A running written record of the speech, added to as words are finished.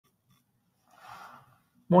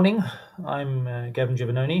Morning, I'm Gavin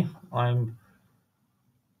Giovannoni. I'm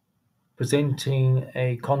presenting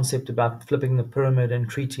a concept about flipping the pyramid and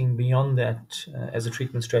treating beyond that as a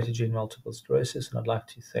treatment strategy in multiple sclerosis. And I'd like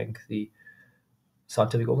to thank the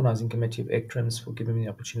Scientific Organizing Committee of ECTRIMS for giving me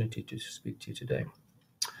the opportunity to speak to you today.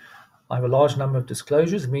 I have a large number of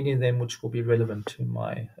disclosures, many of them which will be relevant to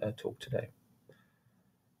my talk today.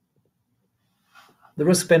 The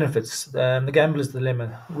risk benefits, the gambler's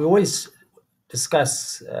dilemma. We always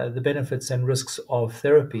discuss the benefits and risks of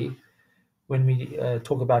therapy when we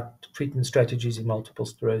talk about treatment strategies in multiple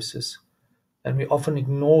sclerosis. And we often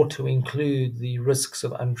ignore to include the risks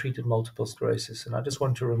of untreated multiple sclerosis. And I just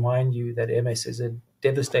want to remind you that MS is a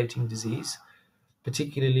devastating disease,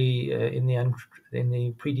 particularly in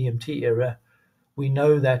the pre-DMT era. We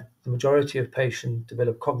know that the majority of patients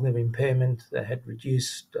develop cognitive impairment that had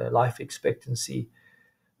reduced life expectancy,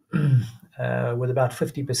 with about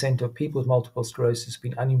 50% of people with multiple sclerosis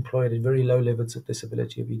being unemployed at very low levels of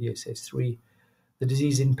disability of EDSS-3. The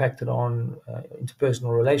disease impacted on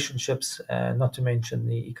interpersonal relationships, not to mention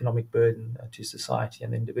the economic burden to society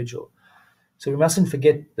and the individual. So we mustn't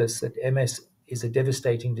forget this, that MS is a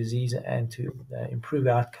devastating disease, and to improve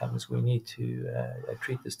outcomes, we need to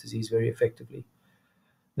treat this disease very effectively.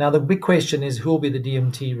 Now, the big question is, who will be the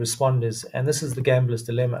DMT responders? And this is the gambler's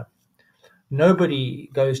dilemma. Nobody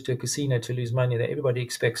goes to a casino to lose money. That everybody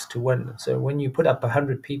expects to win. So when you put up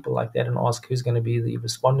 100 people like that and ask who's going to be the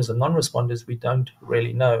responders and non-responders, we don't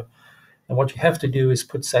really know. And what you have to do is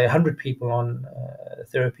put, say, 100 people on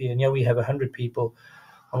therapy, and we have 100 people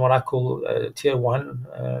on what I call tier 1,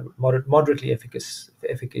 moderately efficacious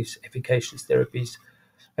therapies.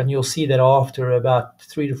 And you'll see that after about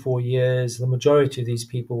 3 to 4 years, the majority of these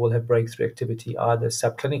people will have breakthrough activity, either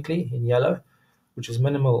subclinically in yellow, which is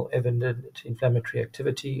minimal evident inflammatory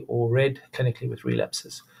activity, or red, clinically with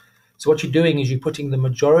relapses. So what you're doing is you're putting the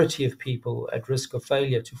majority of people at risk of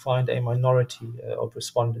failure to find a minority of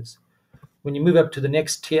responders. When you move up to the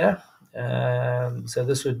next tier, so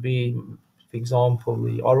this would be, for example,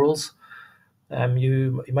 the orals,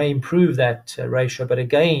 you may improve that ratio, but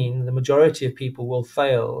again, the majority of people will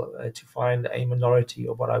fail to find a minority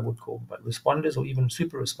of what I would call responders or even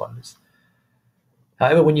super responders.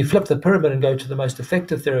 However, when you flip the pyramid and go to the most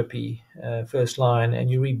effective therapy, first line, and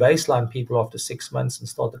you re-baseline people after 6 months and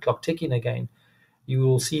start the clock ticking again, you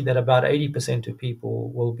will see that about 80% of people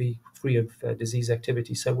will be free of disease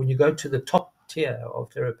activity. So when you go to the top tier of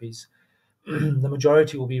therapies, the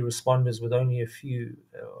majority will be responders with only a few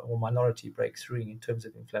or minority breakthrough in terms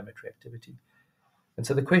of inflammatory activity. And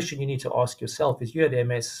so the question you need to ask yourself is, you had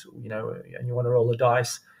MS, and you want to roll the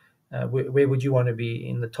dice, where would you want to be,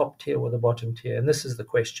 in the top tier or the bottom tier? And this is the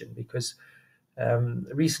question, because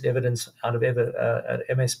recent evidence out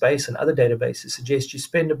of MS Base and other databases suggests you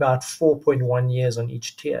spend about 4.1 years on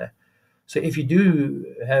each tier. So if you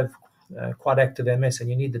do have quite active MS and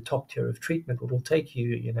you need the top tier of treatment, it will take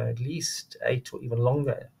you, at least 8 or even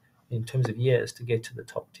longer in terms of years to get to the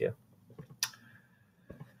top tier.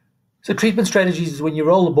 So treatment strategies is when you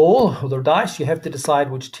roll the ball or the dice, you have to decide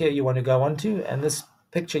which tier you want to go onto, and this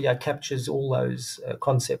picture here captures all those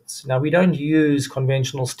concepts. Now, we don't use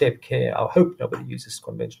conventional step care. I hope nobody uses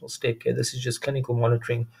conventional step care. This is just clinical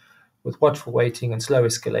monitoring with watchful waiting and slow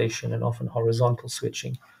escalation and often horizontal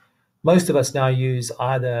switching. Most of us now use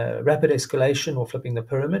either rapid escalation or flipping the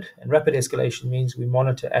pyramid. And rapid escalation means we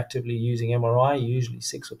monitor actively using MRI, usually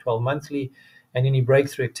 6 or 12 monthly, and any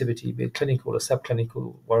breakthrough activity, be it clinical or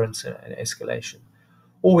subclinical, warrants an escalation.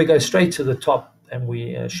 Or we go straight to the top and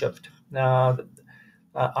we shift. Now,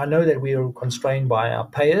 I know that we are constrained by our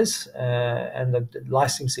payers and the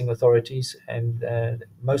licensing authorities, and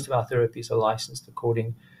most of our therapies are licensed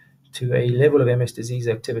according to a level of MS disease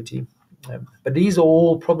activity. But these are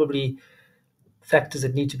all probably factors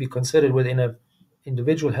that need to be considered within an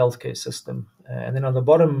individual healthcare system. And then on the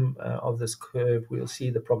bottom of this curve, we'll see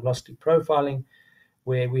the prognostic profiling,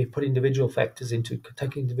 where we put taking individual factors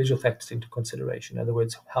into consideration. In other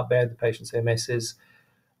words, how bad the patient's MS is,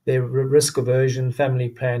 their risk aversion, family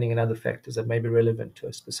planning, and other factors that may be relevant to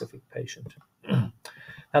a specific patient.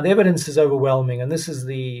 Now, the evidence is overwhelming, and this is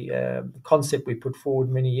the concept we put forward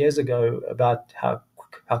many years ago about how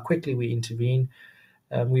quickly we intervene.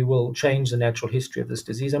 We will change the natural history of this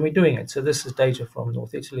disease, and we're doing it. So this is data from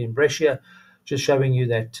North Italy and Brescia, just showing you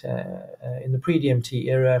that in the pre-DMT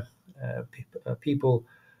era, people,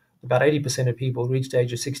 about 80% of people reached the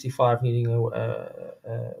age of 65 needing a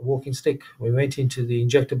walking stick. We went into the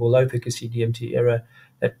injectable low-efficacy DMT era,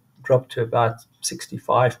 that dropped to about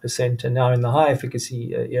 65%, and now in the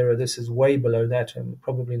high-efficacy era, this is way below that, and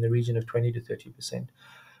probably in the region of 20 to 30%.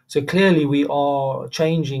 So clearly we are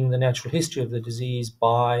changing the natural history of the disease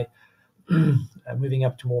by moving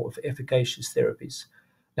up to more efficacious therapies.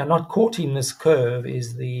 Now, not caught in this curve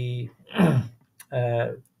is the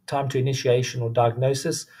time to initiation or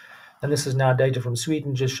diagnosis. And this is now data from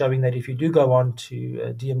Sweden just showing that if you do go on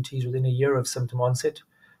to DMTs within a year of symptom onset,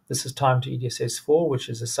 this is time to EDSS-4, which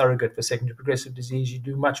is a surrogate for secondary progressive disease. You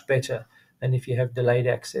do much better than if you have delayed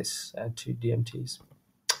access to DMTs.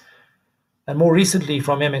 And more recently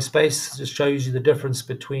from MS Space, just shows you the difference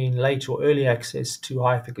between late or early access to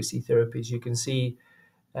high efficacy therapies. You can see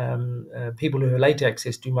people who have late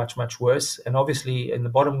access do much, much worse. And obviously in the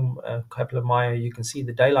bottom Kaplan-Meier, you can see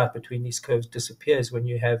the daylight between these curves disappears when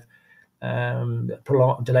you have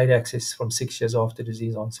prolonged delayed access from 6 years after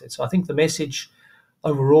disease onset. So I think the message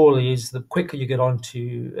overall is the quicker you get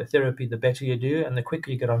onto therapy, the better you do. And the quicker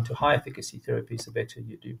you get onto high efficacy therapies, the better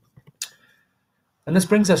you do. And this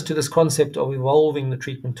brings us to this concept of evolving the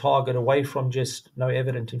treatment target away from just no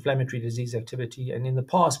evident inflammatory disease activity. And in the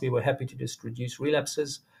past, we were happy to just reduce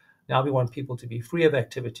relapses. Now we want people to be free of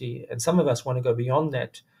activity. And some of us want to go beyond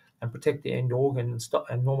that and protect the end organ and,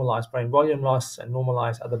 and normalize brain volume loss and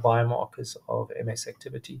normalize other biomarkers of MS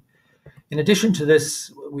activity. In addition to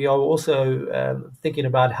this, we are also thinking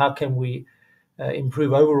about how can we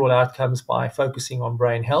improve overall outcomes by focusing on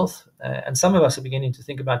brain health. And some of us are beginning to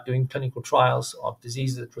think about doing clinical trials of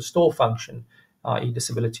diseases that restore function, i.e.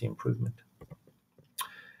 disability improvement.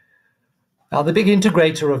 Now, the big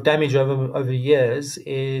integrator of damage over years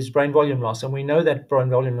is brain volume loss. And we know that brain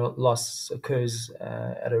volume loss occurs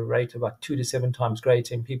at a rate of about 2 to 7 times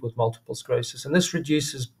greater in people with multiple sclerosis. And this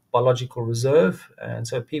reduces biological reserve. And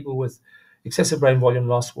so people with excessive brain volume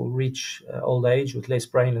loss will reach old age with less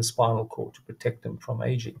brain and spinal cord to protect them from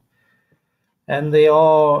aging. And there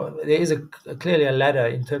is clearly a ladder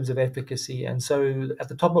in terms of efficacy. And so at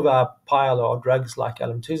the top of our pile are drugs like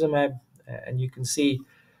alemtuzumab, and you can see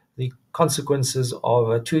the consequences of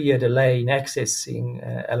a 2-year delay in accessing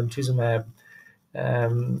alemtuzumab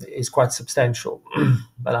is quite substantial.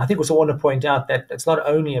 But I think also want to point out that it's not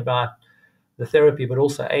only about the therapy, but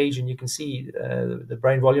also age. And you can see the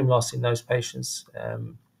brain volume loss in those patients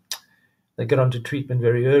that get onto treatment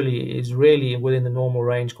very early is really within the normal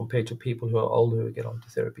range compared to people who are older who get onto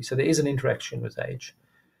therapy. So there is an interaction with age.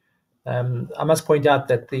 I must point out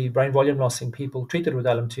that the brain volume loss in people treated with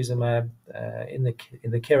alemtuzumab in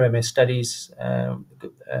the CARE-MS studies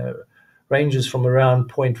ranges from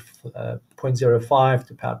around 0.05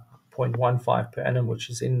 to about 0.15 per annum,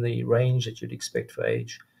 which is in the range that you'd expect for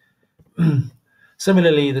age.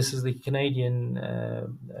 Similarly, this is the Canadian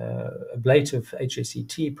ablative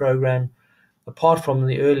HSCT program. Apart from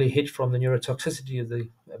the early hit from the neurotoxicity of the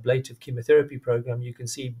ablative chemotherapy program, you can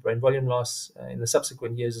see brain volume loss in the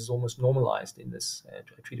subsequent years is almost normalized in this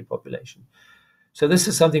treated population. So this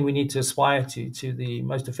is something we need to aspire to the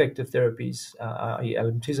most effective therapies, i.e.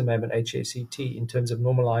 alemtuzumab and HSCT, in terms of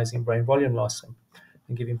normalizing brain volume loss and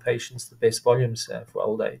giving patients the best volumes for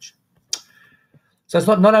old age. So it's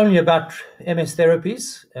not only about MS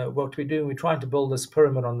therapies. What we're doing, we're trying to build this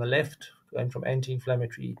pyramid on the left, going from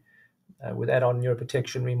anti-inflammatory with add-on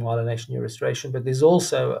neuroprotection, remyelination, neurorestoration. But there's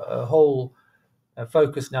also a whole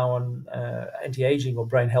focus now on anti-aging or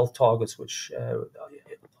brain health targets, which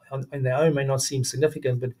on their own may not seem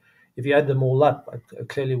significant, but if you add them all up,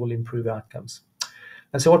 clearly will improve outcomes.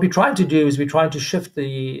 And so what we're trying to do is we're trying to shift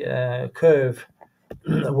the curve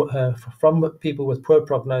from people with poor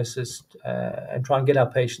prognosis and try and get our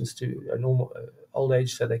patients to a normal old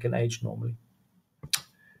age so they can age normally.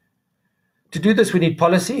 To do this, we need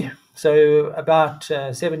policy. So about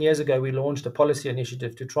 7 years ago, we launched a policy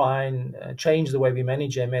initiative to try and change the way we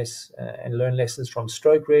manage MS and learn lessons from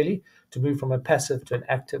stroke, really, to move from a passive to an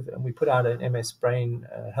active. And we put out an MS brain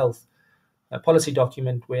health policy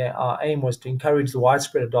document where our aim was to encourage the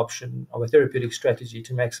widespread adoption of a therapeutic strategy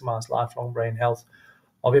to maximize lifelong brain health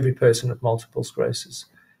of every person with multiple sclerosis.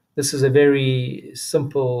 This is a very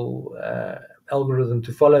simple algorithm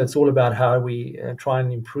to follow. It's all about how we try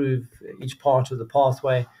and improve each part of the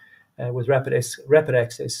pathway with rapid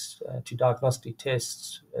access to diagnostic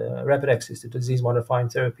tests, rapid access to disease-modifying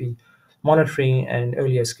therapy, monitoring, and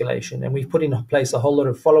early escalation. And we've put in place a whole lot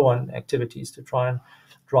of follow-on activities to try and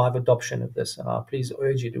drive adoption of this. And please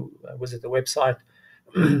urge you to visit the website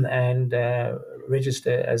and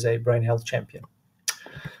register as a brain health champion.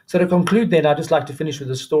 So to conclude then, I'd just like to finish with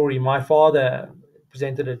a story. My father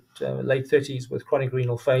presented at late 30s with chronic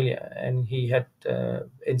renal failure, and he had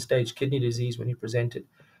end-stage kidney disease when he presented.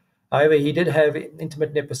 However, he did have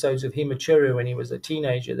intermittent episodes of hematuria when he was a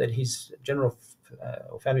teenager that his general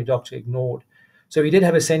or family doctor ignored. So he did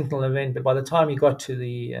have a sentinel event, but by the time he got to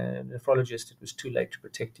the nephrologist, it was too late to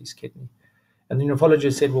protect his kidney. And the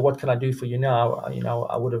nephrologist said, "Well, what can I do for you now?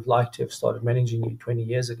 I would have liked to have started managing you 20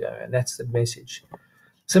 years ago." And that's the message.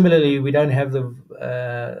 Similarly, we don't have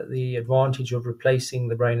the advantage of replacing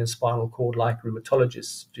the brain and spinal cord like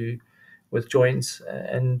rheumatologists do with joints.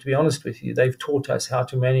 And to be honest with you, they've taught us how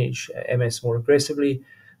to manage MS more aggressively.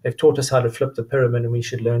 They've taught us how to flip the pyramid, and we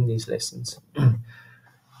should learn these lessons.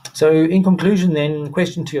 So, in conclusion, then,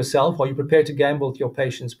 question to yourself: are you prepared to gamble with your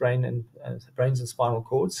patient's brains and spinal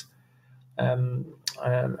cords?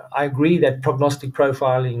 I agree that prognostic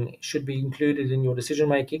profiling should be included in your decision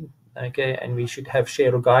making, okay, and we should have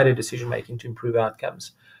shared or guided decision making to improve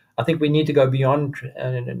outcomes. I think we need to go beyond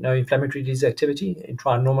no inflammatory disease activity and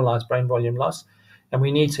try and normalize brain volume loss, and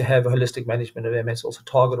we need to have a holistic management of MS. Also,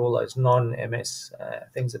 target all those non-MS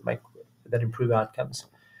things that improve outcomes.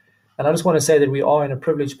 And I just want to say that we are in a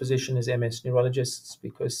privileged position as MS neurologists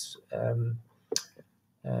because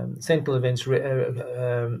sentinel events.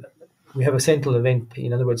 We have a sentinel event.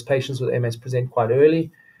 In other words, patients with MS present quite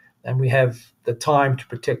early, and we have the time to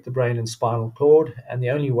protect the brain and spinal cord. And the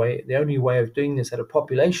only way of doing this at a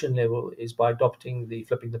population level is by adopting the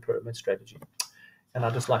flipping the pyramid strategy. And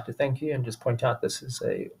I'd just like to thank you and just point out this is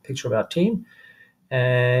a picture of our team,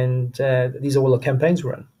 and these are all the campaigns we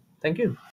run. Thank you.